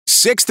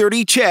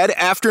6:30 CHED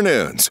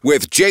Afternoons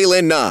with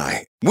Jaylen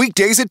Nye.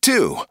 Weekdays at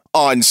 2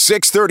 on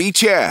 6:30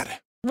 CHED.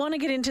 Want to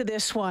get into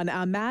this one.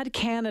 Mad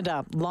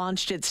Canada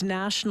launched its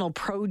national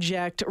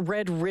Project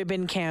Red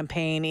Ribbon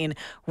campaign in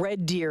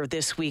Red Deer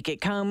this week.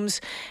 It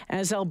comes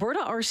as Alberta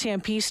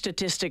RCMP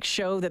statistics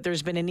show that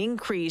there's been an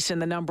increase in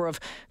the number of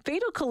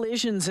fatal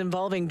collisions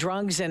involving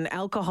drugs and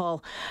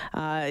alcohol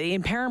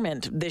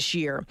impairment this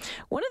year.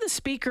 One of the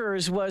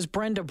speakers was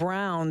Brenda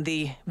Brown,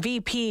 the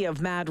VP of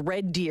Mad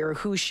Red Deer,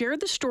 who shared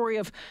the story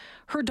of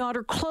her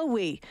daughter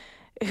Chloe,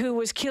 who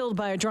was killed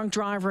by a drunk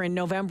driver in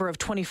November of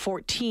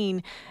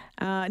 2014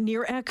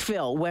 near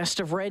Eckville,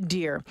 west of Red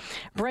Deer.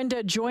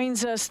 Brenda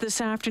joins us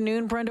this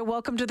afternoon. Brenda,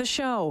 welcome to the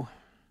show.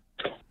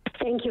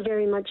 Thank you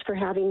very much for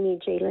having me,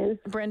 Jaylen.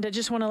 Brenda,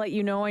 just want to let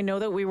you know, I know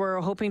that we were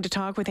hoping to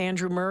talk with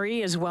Andrew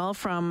Murray as well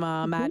from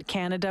Mad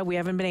Canada. We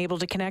haven't been able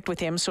to connect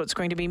with him, so it's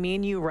going to be me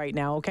and you right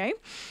now, okay?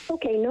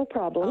 Okay, no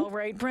problem. All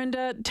right,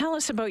 Brenda, tell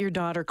us about your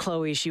daughter,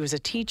 Chloe. She was a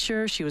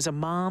teacher. She was a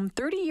mom,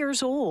 30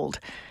 years old.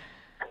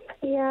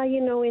 Yeah,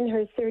 in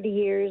her 30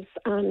 years,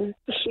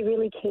 she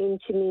really came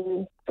to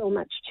mean so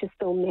much to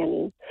so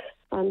many.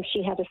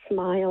 She had a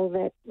smile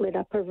that lit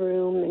up her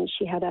room, and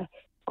she had a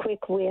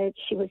quick wit.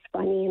 She was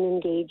funny and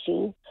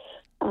engaging.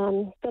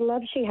 The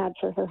love she had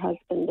for her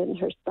husband and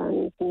her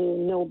sons knew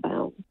no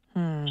bounds.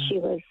 She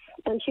was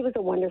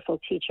a wonderful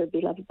teacher,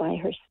 beloved by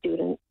her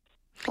students.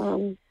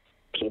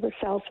 She was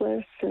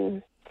selfless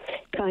and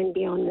kind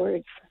beyond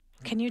words.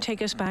 Can you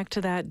take us back to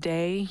that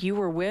day? You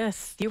were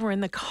in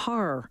the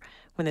car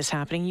when this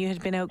happened. You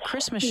had been out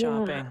Christmas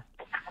shopping.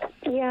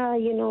 Yeah,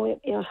 it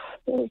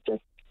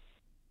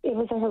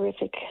was a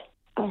horrific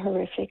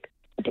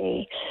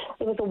day.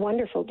 It was a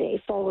wonderful day,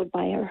 followed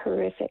by a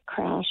horrific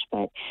crash.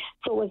 So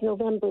it was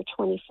November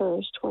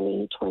 21st,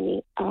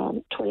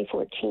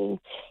 2014,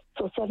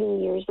 so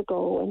 7 years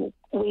ago, and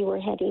we were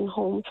heading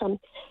home from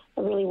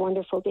a really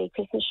wonderful day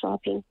Christmas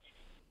shopping.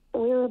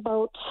 We were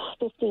about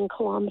 15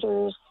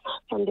 kilometers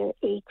from their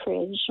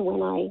acreage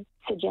when I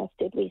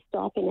suggested we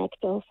stop in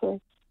Eckville for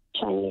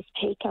Chinese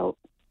takeout.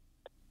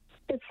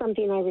 It's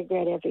something I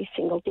regret every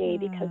single day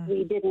because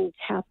we didn't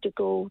have to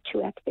go to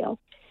Eckville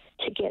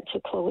to get to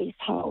Chloe's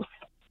house.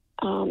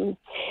 And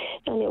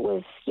it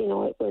was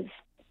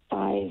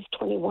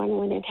 5:21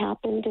 when it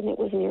happened, and it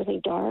was nearly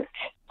dark.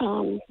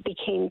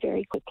 Became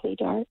very quickly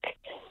dark.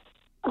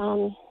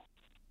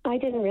 I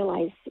didn't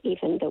realize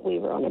even that we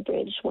were on a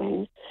bridge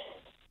when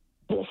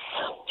this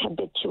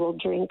habitual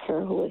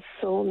drinker, who was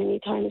so many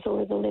times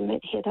over the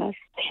limit, hit us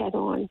head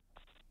on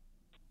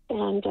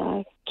and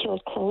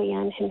killed Chloe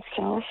and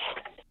himself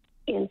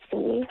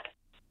instantly.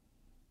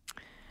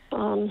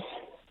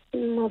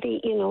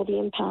 The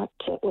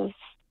impact, it was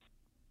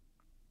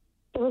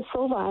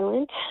so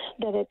violent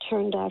that it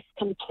turned us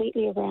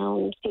completely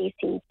around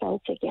facing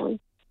south again.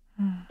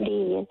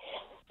 The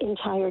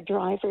entire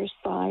driver's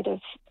side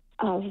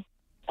of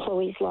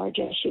Chloe's large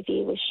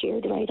SUV was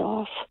sheared right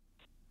off.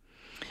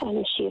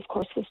 And she, of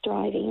course, was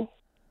driving.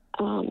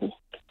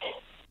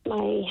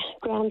 My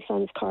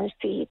grandson's car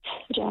seat,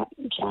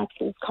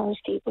 Jackson's car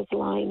seat, was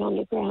lying on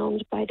the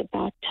ground by the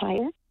back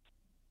tire.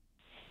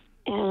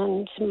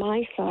 And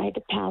my side,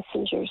 the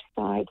passenger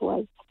side,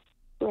 was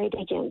right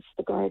against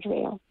the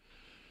guardrail.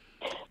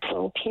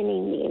 So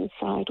pinning me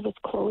inside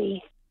with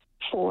Chloe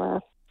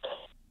for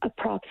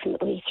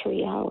approximately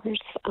 3 hours.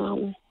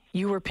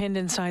 You were pinned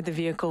inside the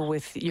vehicle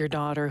with your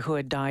daughter, who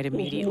had died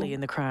immediately in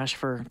the crash,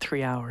 for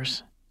 3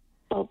 hours.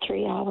 About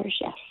 3 hours,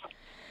 yes.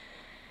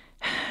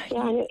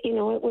 Yeah, and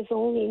it was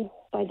only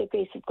by the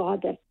grace of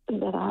God that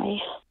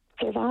I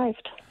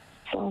survived.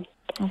 So,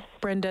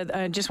 Brenda,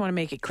 I just want to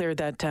make it clear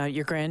that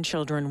your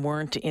grandchildren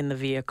weren't in the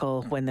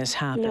vehicle when this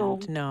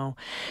happened. No.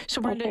 So,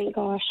 Brenda, thank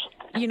gosh.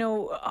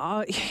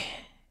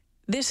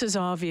 This is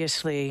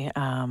obviously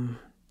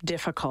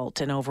difficult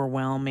and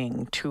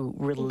overwhelming to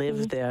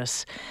relive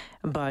this,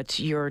 but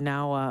you're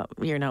now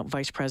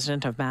vice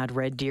president of Mad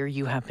Red Deer.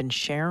 You have been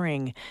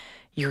sharing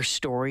your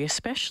story,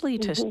 especially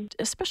to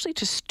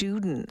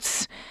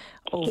students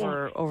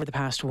over the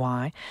past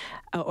while.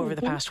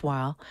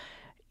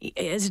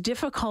 As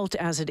difficult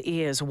as it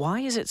is,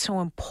 why is it so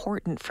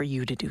important for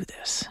you to do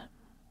this?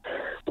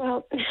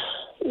 Well,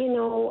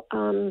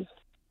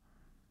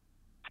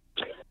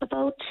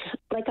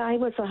 I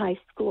was a high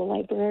school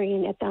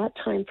librarian at that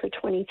time for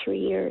 23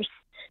 years,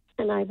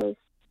 and I was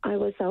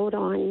out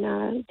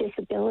on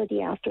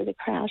disability after the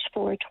crash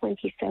for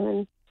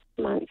 27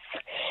 months.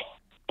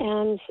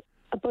 And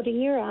about a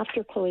year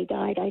after Chloe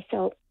died, I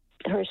felt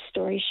her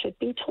story should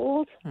be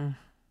told,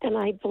 and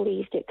I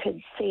believed it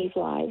could save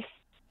lives.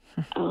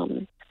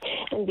 And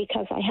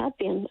because I had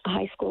been a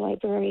high school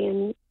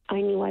librarian,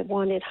 I knew I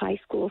wanted high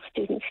school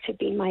students to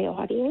be my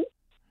audience.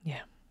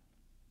 Yeah.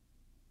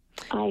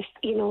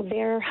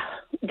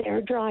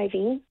 They're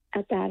driving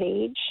at that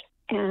age,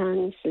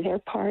 and they're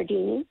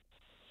partying,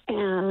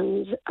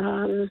 and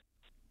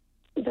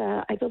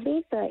I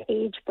believe the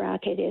age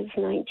bracket is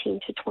 19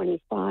 to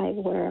 25,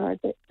 where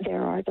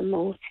there are the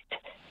most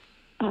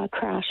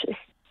crashes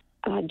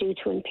due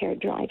to impaired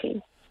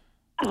driving.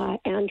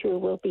 Andrew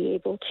will be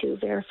able to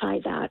verify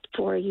that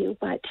for you,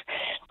 but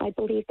I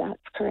believe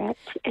that's correct.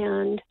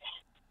 And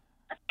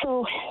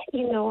so,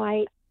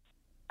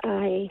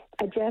 I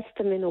addressed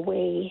them in a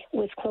way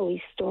with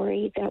Chloe's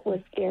story that was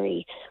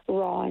very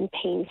raw and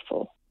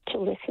painful to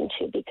listen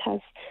to,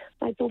 because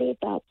I believe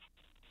that's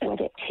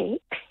what it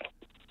takes.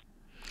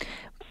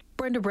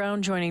 Brenda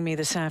Brown joining me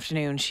this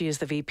afternoon. She is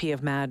the VP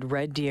of MAD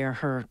Red Deer.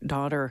 Her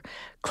daughter,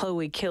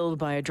 Chloe, killed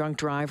by a drunk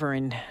driver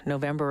in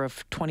November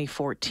of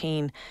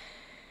 2014.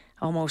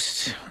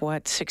 Almost,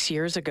 6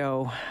 years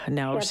ago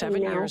now, or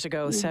 7 years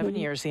ago, mm-hmm. 7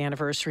 years, the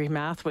anniversary.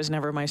 Math was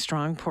never my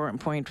strong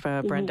point,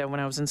 Brenda,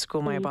 when I was in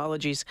school. My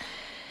apologies.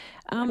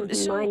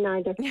 Mine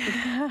neither.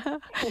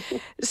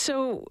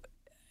 So,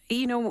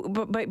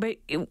 but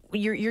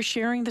you're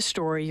sharing the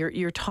story.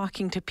 You're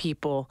talking to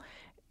people.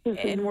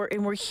 Mm-hmm.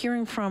 And we're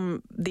hearing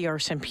from the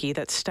RCMP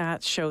that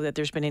stats show that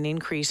there's been an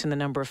increase in the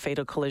number of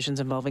fatal collisions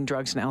involving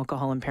drugs and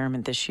alcohol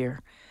impairment this year.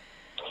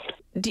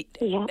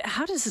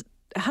 How does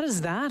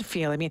that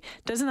feel? I mean,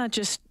 doesn't that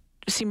just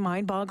seem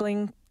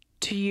mind-boggling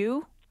to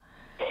you?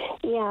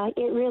 Yeah,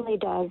 it really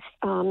does.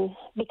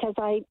 Because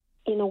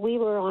we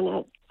were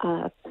on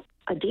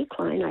a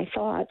decline, I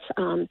thought.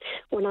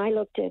 When I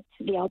looked at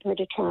the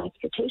Alberta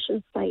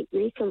Transportation site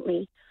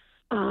recently,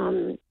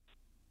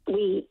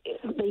 the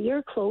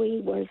year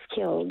Chloe was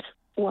killed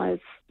was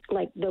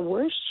like the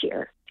worst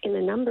year in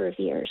a number of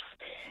years.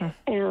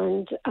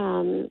 And,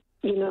 and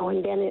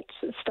then it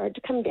started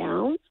to come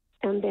down,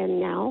 and then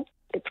now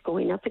it's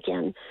going up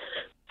again.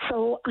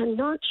 So I'm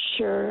not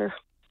sure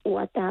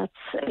what that's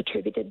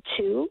attributed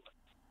to,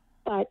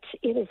 but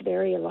it is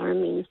very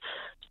alarming.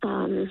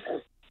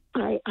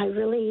 I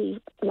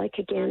really like,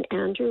 again,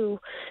 Andrew,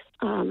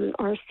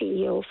 our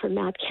CEO for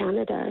MAD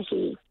Canada.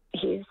 He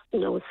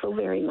knows so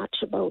very much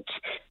about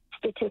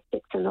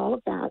statistics and all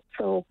of that.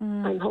 So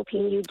I'm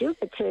hoping you do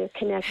get to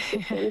connect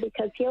with him,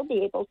 because he'll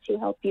be able to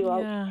help you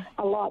out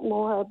a lot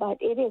more. But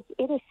it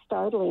is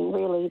startling,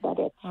 really, that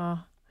it's.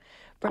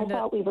 Brenda, I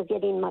thought we were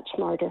getting much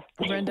smarter.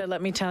 Brenda,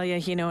 let me tell you,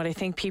 you know what? I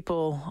think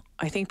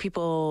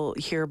people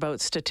hear about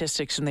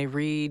statistics and they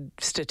read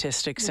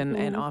statistics,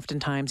 and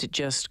oftentimes it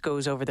just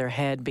goes over their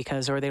head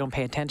or they don't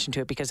pay attention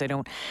to it because they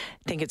don't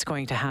think it's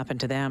going to happen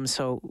to them.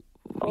 So,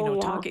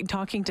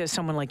 talking to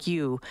someone like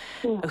you,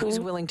 who's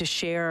willing to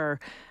share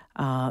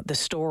the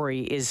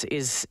story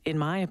is, in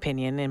my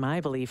opinion, in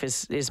my belief,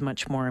 is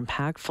much more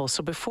impactful.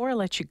 So before I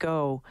let you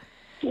go,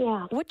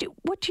 what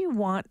do you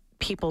want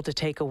people to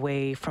take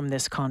away from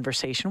this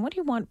conversation? What do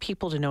you want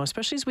people to know,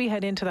 especially as we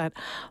head into that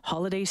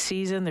holiday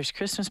season? There's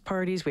Christmas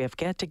parties, we have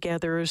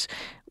get-togethers.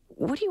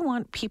 What do you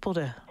want people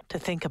to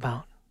think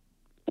about?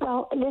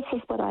 Well, this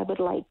is what I would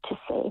like to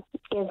say,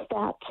 is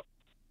that,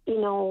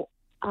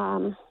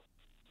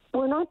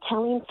 we're not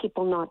telling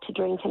people not to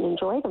drink and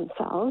enjoy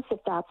themselves if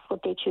that's what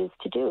they choose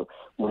to do.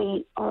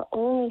 We are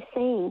only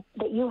saying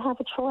that you have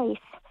a choice.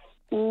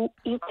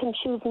 You can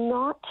choose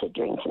not to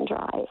drink and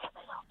drive,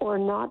 or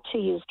not to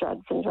use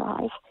drugs and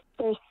drive.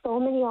 There's so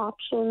many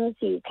options.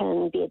 You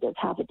can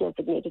have a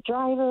designated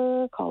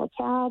driver, call a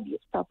cab, use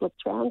public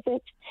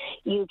transit.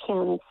 You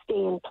can stay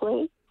in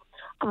place,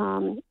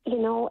 and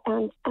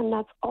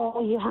that's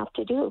all you have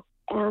to do.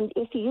 And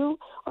if you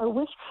are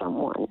with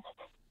someone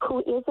who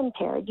is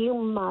impaired, you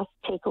must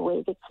take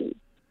away the key.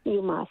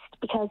 You must,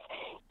 because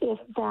if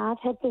that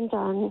had been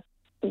done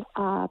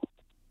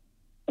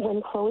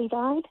when Chloe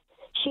died,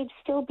 she'd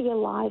still be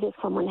alive if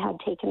someone had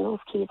taken those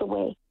keys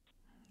away.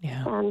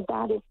 Yeah. And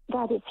that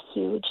is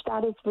huge.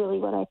 That is really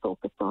what I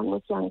focus on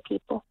with young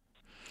people.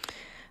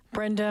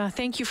 Brenda,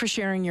 thank you for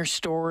sharing your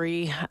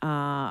story.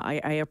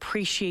 I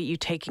appreciate you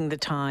taking the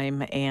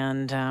time,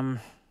 and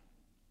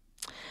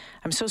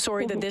I'm so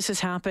sorry that this has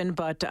happened,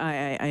 but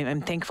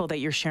I'm thankful that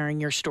you're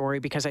sharing your story,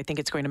 because I think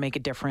it's going to make a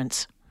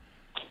difference.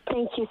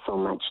 Thank you so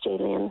much,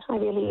 Jaylin. I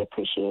really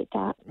appreciate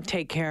that.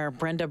 Take care.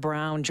 Brenda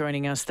Brown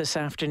joining us this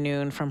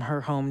afternoon from her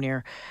home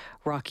near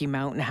Rocky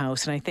Mountain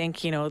House. And I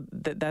think,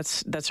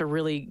 that's a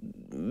really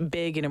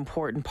big and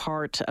important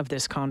part of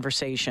this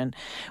conversation.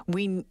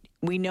 We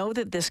know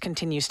that this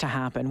continues to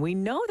happen. We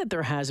know that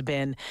there has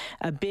been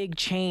a big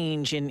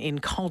change in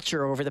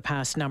culture over the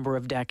past number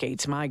of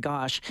decades. My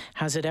gosh,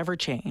 has it ever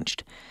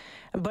changed?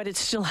 But it's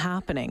still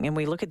happening. And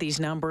we look at these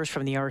numbers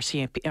from the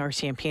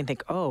RCMP and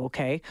think, oh,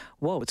 okay,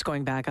 whoa, it's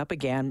going back up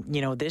again,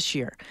 this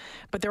year.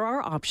 But there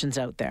are options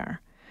out there.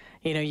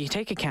 You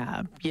take a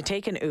cab, you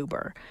take an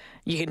Uber,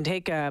 you can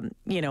take a,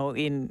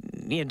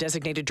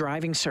 designated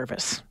driving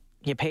service.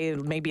 You pay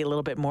maybe a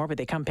little bit more, but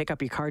they come pick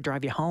up your car,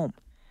 drive you home.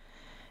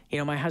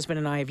 My husband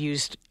and I have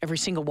used every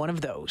single one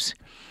of those.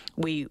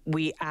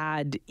 We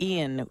add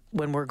in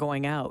when we're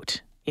going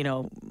out.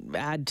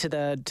 Add to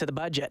the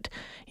budget,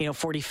 $40,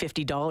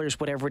 $50,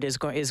 whatever it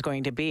is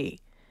going to be.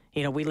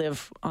 We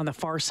live on the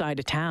far side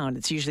of town.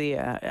 It's usually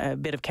a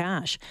bit of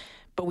cash,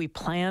 but we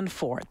plan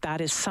for it.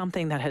 That is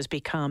something that has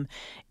become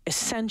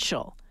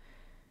essential,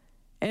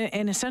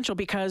 and essential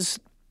because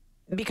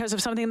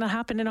of something that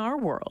happened in our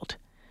world.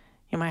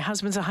 My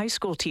husband's a high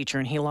school teacher,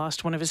 and he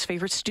lost one of his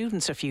favorite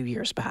students a few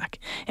years back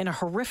in a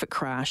horrific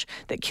crash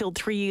that killed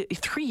three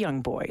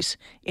young boys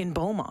in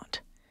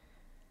Beaumont.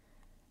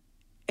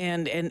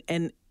 And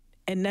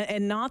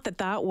not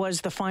that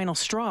was the final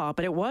straw,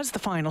 but it was the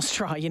final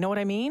straw. You know what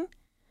I mean?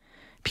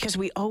 Because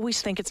we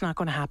always think it's not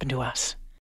going to happen to us.